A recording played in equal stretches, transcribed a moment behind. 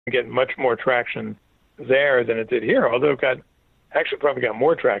get much more traction there than it did here, although it probably got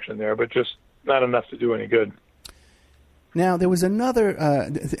more traction there, but just not enough to do any good. Now, there was another,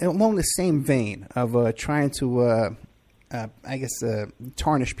 along the same vein of trying to,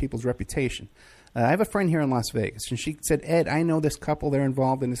 tarnish people's reputation. I have a friend here in Las Vegas, and she said, Ed, I know this couple. They're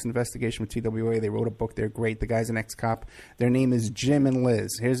involved in this investigation with TWA. They wrote a book. They're great. The guy's an ex-cop. Their name is Jim and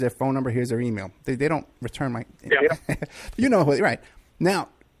Liz. Here's their phone number. Here's their email. They don't return my... Yeah. You know who, right. Now...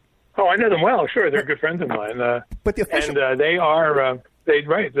 Oh, I know them well. Sure, they're good friends of mine. But the official... And they are... I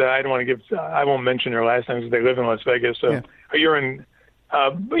don't want to give... I won't mention their last names. They live in Las Vegas. So you're in...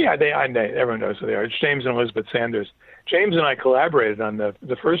 But yeah, everyone knows who they are. It's James and Elizabeth Sanders. James and I collaborated on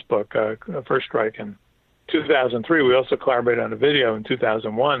the first book, First Strike, in 2003. We also collaborated on a video in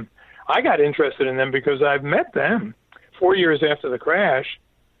 2001. I got interested in them because I've met them 4 years after the crash,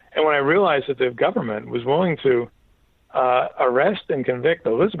 and when I realized that the government was willing to arrest and convict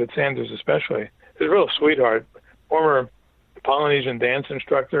Elizabeth Sanders especially, she's a real sweetheart, former Polynesian dance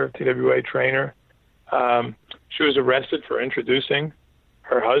instructor, TWA trainer. She was arrested for introducing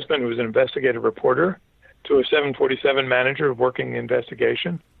her husband, who was an investigative reporter, to a 747 manager working the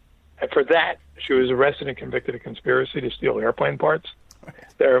investigation. And for that, she was arrested and convicted of conspiracy to steal airplane parts.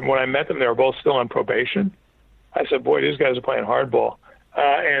 When I met them, they were both still on probation. I said, boy, these guys are playing hardball.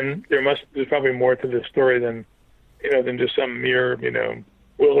 And there's probably more to this story than just some mere,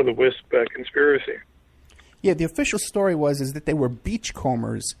 will-o'-the-wisp conspiracy. Yeah, the official story is that they were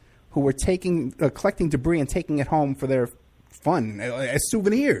beachcombers who were collecting debris and taking it home for their fun as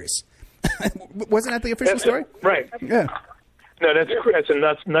souvenirs. Wasn't that the official story? Right. Yeah. No, that's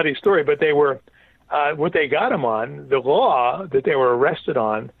a nutty story. But they were what they got them on. The law that they were arrested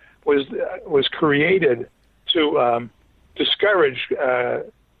on was created to discourage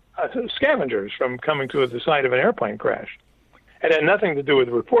scavengers from coming to the site of an airplane crash. It had nothing to do with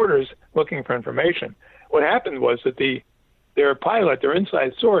reporters looking for information. What happened was that their pilot, their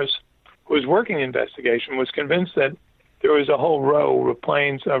inside source, who was working the investigation, was convinced that there was a whole row of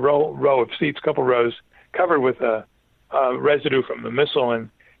planes, a row of seats, a couple rows, covered with residue from the missile, and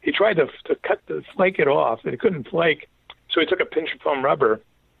he tried to flake it off, and he couldn't flake, so he took a pinch of foam rubber,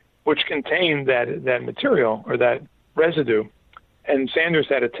 which contained that material, or that residue, and Sanders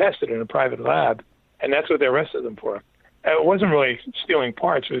had to test it in a private lab, and that's what they arrested them for. It wasn't really stealing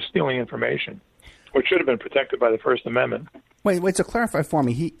parts, it was stealing information, which should have been protected by the First Amendment. Wait, to clarify for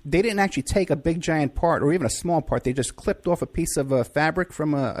me, they didn't actually take a big giant part or even a small part. They just clipped off a piece of fabric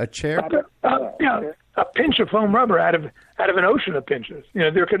from a chair? A pinch of foam rubber out of an ocean of pinches.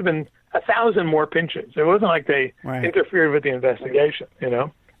 There could have been 1,000 more pinches. It wasn't like they interfered with the investigation,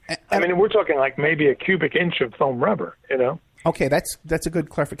 I mean, we're talking like maybe a cubic inch of foam rubber, Okay, that's a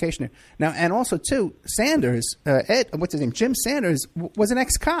good clarification there. Now, and also, too, Sanders, what's his name? Jim Sanders was an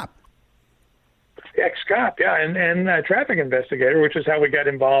ex-cop. Ex-cop, yeah, and a traffic investigator, which is how we got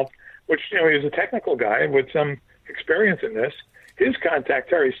involved, which, he was a technical guy with some experience in this. His contact,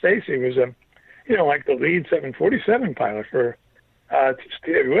 Terry Stacy, was like the lead 747 pilot for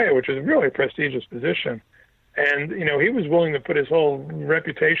TWA, which is a really prestigious position. And, he was willing to put his whole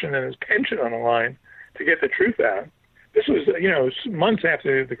reputation and his pension on the line to get the truth out. This was, months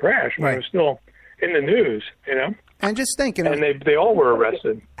after the crash, when it was still in the news, And just think, and they all were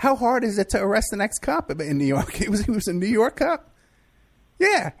arrested. How hard is it to arrest an ex-cop in New York? He was a New York cop?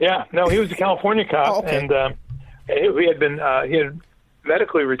 Yeah. Yeah, no, he was a California cop, okay. And he had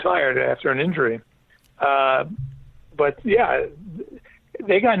medically retired after an injury. But, yeah,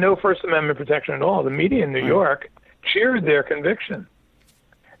 they got no First Amendment protection at all. The media in New York cheered their conviction.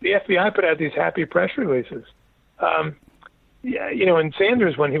 The FBI put out these happy press releases. And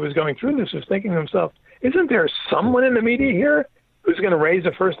Sanders, when he was going through this, was thinking to himself, isn't there someone in the media here who's going to raise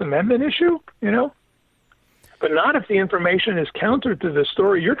a First Amendment issue, But not if the information is counter to the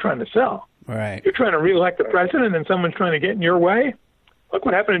story you're trying to sell. Right. You're trying to reelect the president and someone's trying to get in your way. Look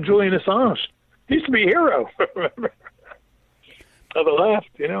what happened to Julian Assange. He used to be a hero, remember? Of the left,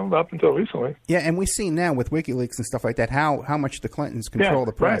 up until recently. Yeah, and we see now with WikiLeaks and stuff like that how much the Clintons control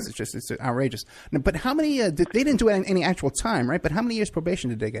the press. Right. It's outrageous. But how many? They didn't do any actual time, right? But how many years probation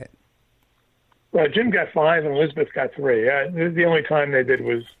did they get? Well, Jim got 5 and Elizabeth got 3. The only time they did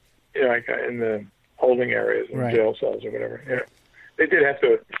was, like in the holding areas and jail cells or whatever. Yeah, they did have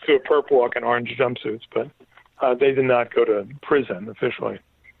to do a perp walk in orange jumpsuits, but they did not go to prison officially.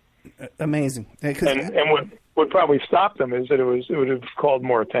 Amazing. And what probably stopped them is that it would have called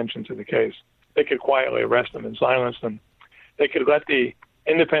more attention to the case. They could quietly arrest them and silence them. They could let the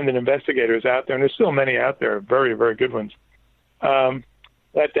independent investigators out there, and there's still many out there, very, very good ones,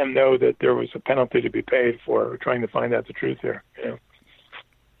 let them know that there was a penalty to be paid for trying to find out the truth here.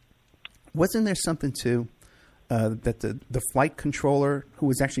 Wasn't there something too that the flight controller who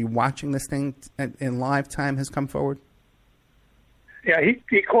was actually watching this thing in live time has come forward? Yeah,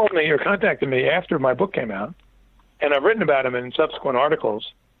 he called me or contacted me after my book came out, and I've written about him in subsequent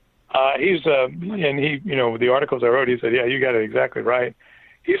articles. He's the articles I wrote, he said, yeah, you got it exactly right.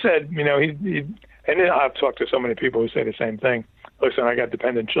 He said, and then I've talked to so many people who say the same thing. Listen, I got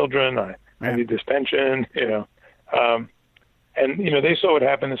dependent children. I need this pension, and they saw what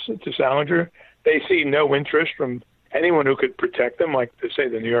happened to Salinger. They see no interest from anyone who could protect them, like, say,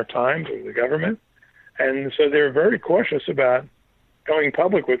 the New York Times or the government. And so they're very cautious about going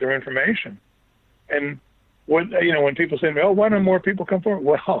public with their information. And when people say to me, oh, why don't more people come forward?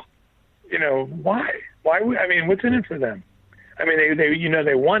 Well, why? What's in it for them? I mean,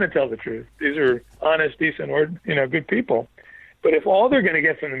 they want to tell the truth. These are honest, decent, or good people. But if all they're going to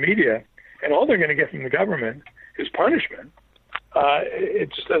get from the media and all they're going to get from the government is punishment,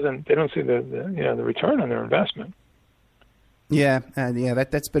 it just doesn't. They don't see the return on their investment. Yeah,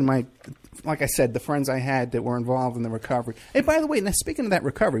 that's been like I said, the friends I had that were involved in the recovery. Hey, by the way, now speaking of that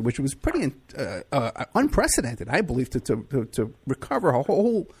recovery, which was pretty unprecedented, I believe, to recover a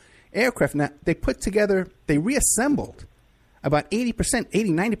whole aircraft. Now, they reassembled about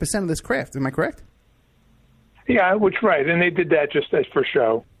 90% of this craft. Am I correct? Yeah, right. And they did that just as for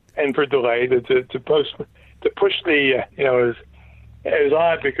show and for delay to push the, it was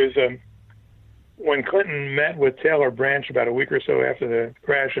odd because when Clinton met with Taylor Branch about a week or so after the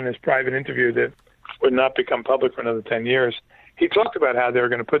crash in his private interview that would not become public for another 10 years, he talked about how they were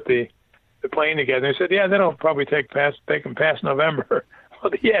going to put the plane together. He said, yeah, that'll probably take them past November.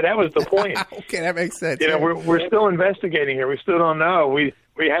 Well, yeah, that was the point. Okay, that makes sense. We're still investigating here. We still don't know. We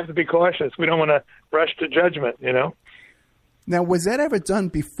have to be cautious. We don't want to rush to judgment, Now, was that ever done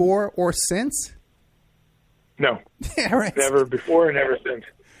before or since? No. Yeah, right. Never before and never since.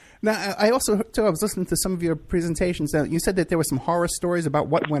 Now, I was listening to some of your presentations. You said that there were some horror stories about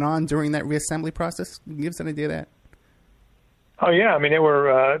what went on during that reassembly process. Can you give us an idea of that? Oh, yeah. I mean, they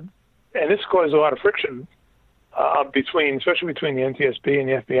were, and this caused a lot of friction especially between the NTSB and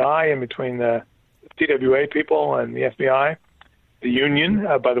the FBI and between the TWA people and the FBI. The union,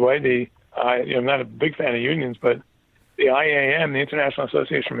 by the way, I'm not a big fan of unions, but the IAM, the International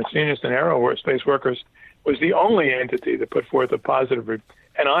Association of Machinists and Aerospace Workers, was the only entity that put forth a positive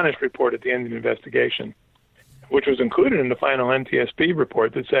and honest report at the end of the investigation, which was included in the final NTSB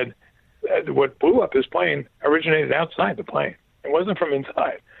report that said what blew up this plane originated outside the plane. It wasn't from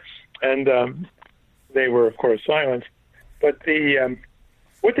inside. And they were, of course, silenced. But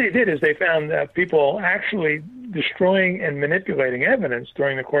what they did is they found people actually destroying and manipulating evidence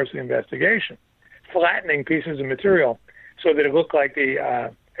during the course of the investigation, flattening pieces of material so that it looked like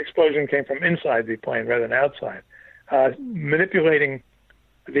the explosion came from inside the plane rather than outside, manipulating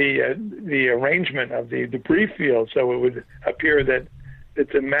the arrangement of the debris field so it would appear that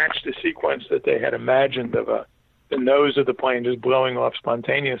to match the sequence that they had imagined of the nose of the plane just blowing off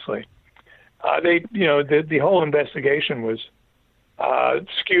spontaneously. The whole investigation was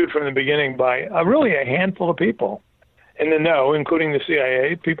skewed from the beginning by really a handful of people in the know, including the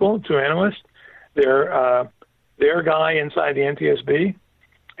CIA people, 2 analysts, their guy inside the NTSB,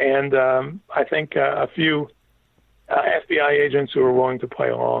 and I think a few FBI agents who were willing to play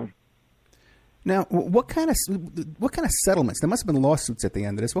along. Now, what kind of settlements? There must have been lawsuits at the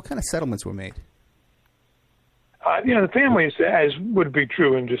end of this. What kind of settlements were made? The families, as would be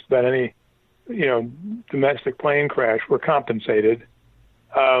true in just about any domestic plane crash, were compensated.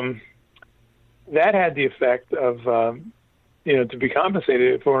 That had the effect of, to be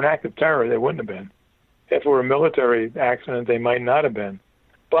compensated. If it were an act of terror, they wouldn't have been. If it were a military accident, they might not have been.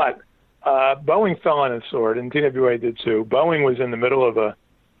 But Boeing fell on its sword, and TWA did too. Boeing was in the middle of a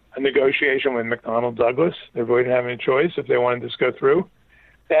negotiation with McDonnell Douglas. They really didn't have any choice if they wanted this to go through.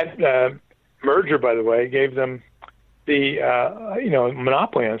 That merger, by the way, gave them the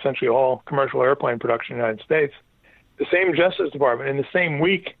monopoly on essentially all commercial airplane production in the United States. The same Justice Department, in the same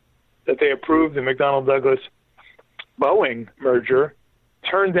week that they approved the McDonnell Douglas Boeing merger,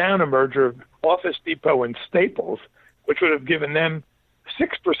 turned down a merger of Office Depot and Staples, which would have given them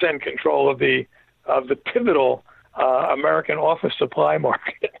 6% control of the pivotal American office supply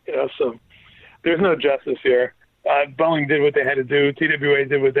market. So there's no justice here. Boeing did what they had to do. TWA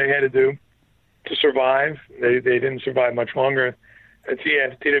did what they had to do to survive. They didn't survive much longer. The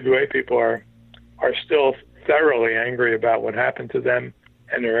TWA people are still thoroughly angry about what happened to them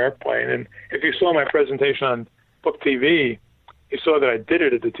and their airplane. And if you saw my presentation on Book TV, you saw that I did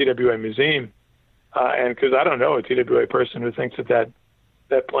it at the TWA Museum. And because I don't know a TWA person who thinks that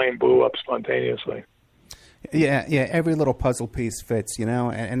plane blew up spontaneously. Yeah, every little puzzle piece fits,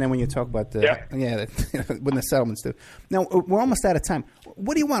 and then when you talk about when the settlements do. Now, we're almost out of time.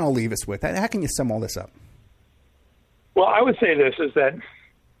 What do you want to leave us with? How can you sum all this up? Well, I would say this is that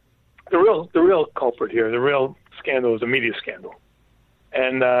the real culprit here, the real scandal is a media scandal.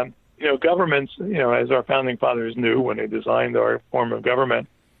 And, governments, as our founding fathers knew when they designed our form of government,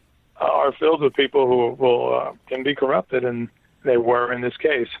 are filled with people who can be corrupted, and they were in this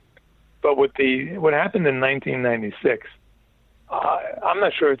case. But what happened in 1996, I'm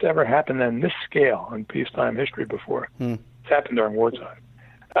not sure it's ever happened on this scale in peacetime history before. It's happened during wartime.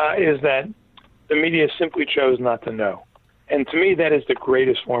 Is that the media simply chose not to know. And to me, that is the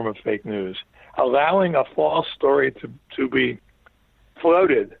greatest form of fake news. Allowing a false story to be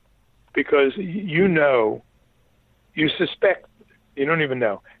floated because you suspect, you don't even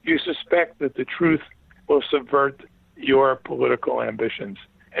know, you suspect that the truth will subvert your political ambitions.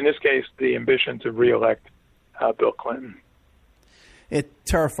 In this case, the ambition to reelect Bill Clinton. It's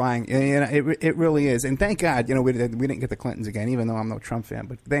terrifying. It really is. And thank God, we didn't get the Clintons again, even though I'm no Trump fan.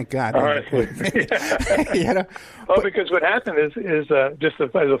 But thank God. Honestly. Because what happened is just as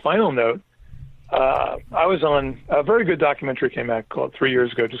a final note, I was on a very good documentary came out 3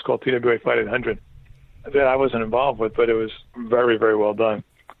 years ago, just called TWA Flight 800, that I wasn't involved with, but it was very, very well done.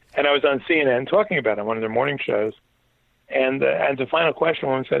 And I was on CNN talking about it on one of their morning shows. And the final question,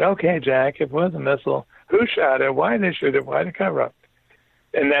 one said, "Okay, Jack, if it was a missile, who shot it? Why did they shoot it? Why did it cover up?"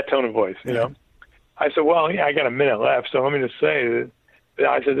 In that tone of voice, I said, "Well, I got a minute left, so let me just say that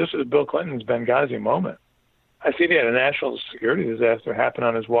I said this was Bill Clinton's Benghazi moment. I see he had a national security disaster happen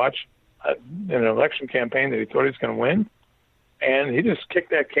on his watch in an election campaign that he thought he was going to win, and he just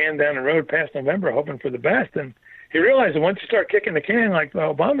kicked that can down the road past November, hoping for the best. And he realized that once you start kicking the can like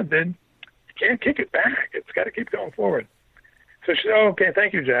Obama did, you can't kick it back. It's got to keep going forward." So she said, "Oh, okay,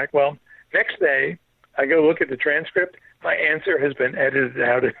 thank you, Jack. Well, next day, I go look at the transcript. My answer has been edited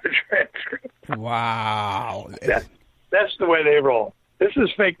out of the transcript." Wow. That's the way they roll. This is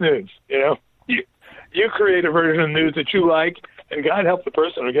fake news, You create a version of news that you like, and God help the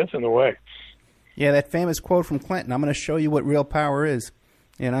person who gets in the way. Yeah, that famous quote from Clinton, "I'm going to show you what real power is,"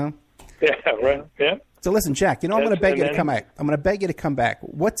 Yeah, right, yeah. So listen, Jack, I'm going to beg you to come back. I'm going to beg you to come back.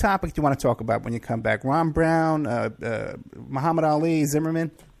 What topic do you want to talk about when you come back? Ron Brown, Muhammad Ali,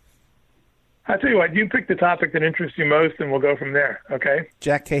 Zimmerman? I'll tell you what, you pick the topic that interests you most, and we'll go from there, okay?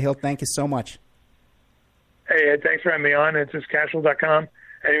 Jack Cashill, thank you so much. Hey, Ed, thanks for having me on. It's just Cashill.com.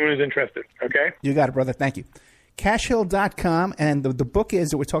 Anyone who's interested, okay? You got it, brother. Thank you. Cashill.com, and the book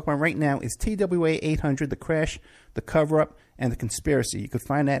that we're talking about right now is TWA 800, The Crash, The Cover-Up, and The Conspiracy. You can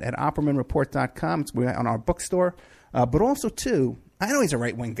find that at OppermanReport.com. It's on our bookstore. But also, too, I know he's a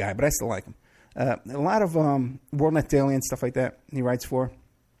right-wing guy, but I still like him. A lot of WorldNet Daily and stuff like that he writes for.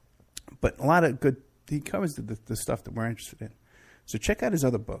 But a lot of good, he covers the stuff that we're interested in. So check out his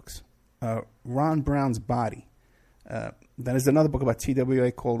other books. Ron Brown's Body. That is another book about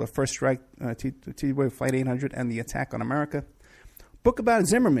TWA called First Strike, TWA Flight 800 and the Attack on America. Book about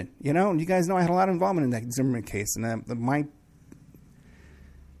Zimmerman. And you guys know I had a lot of involvement in that Zimmerman case. And my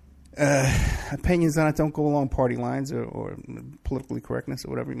opinions on it don't go along party lines or politically correctness or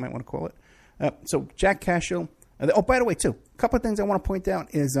whatever you might want to call it. So Jack Cashill. By the way, too, a couple of things I want to point out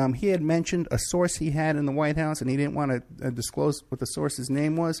is he had mentioned a source he had in the White House, and he didn't want to disclose what the source's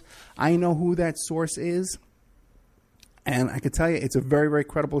name was. I know who that source is, and I can tell you it's a very, very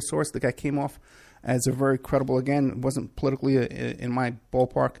credible source. The guy came off as a very credible, again, it wasn't politically in my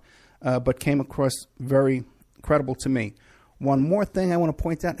ballpark, but came across very credible to me. One more thing I want to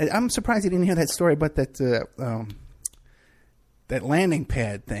point out. I'm surprised you didn't hear that story about that landing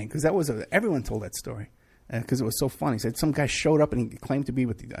pad thing, because that was everyone told that story. Because it was so funny. He said some guy showed up and he claimed to be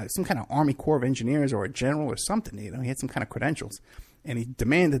with some kind of Army Corps of Engineers or a general or something. He had some kind of credentials, and he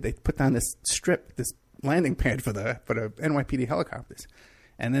demanded they put down this landing pad for the NYPD helicopters.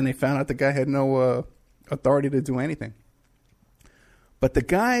 And then they found out the guy had no authority to do anything. But the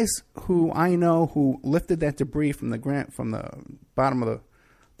guys who I know who lifted that debris from the bottom of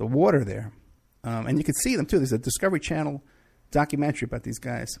the water there, and you can see them too. There's a Discovery Channel documentary about these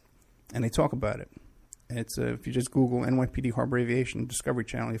guys, and they talk about it. It's if you just Google NYPD Harbor Aviation Discovery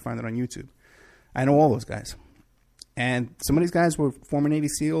Channel, you find it on YouTube. I know all those guys. And some of these guys were former Navy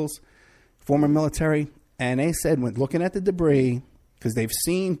SEALs, former military, and they said when looking at the debris, because they've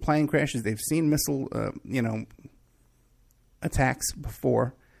seen plane crashes, they've seen missile attacks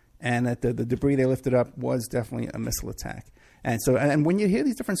before, and that the debris they lifted up was definitely a missile attack. And when you hear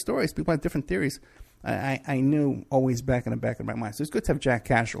these different stories, people have different theories. I knew always back in the back of my mind. So it's good to have Jack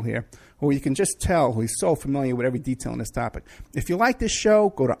Cashill here, who you can just tell who he's so familiar with every detail on this topic. If you like this show,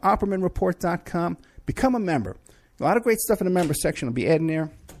 go to OppermanReport.com. Become a member. A lot of great stuff in the member section. Will be Ed in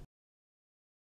there.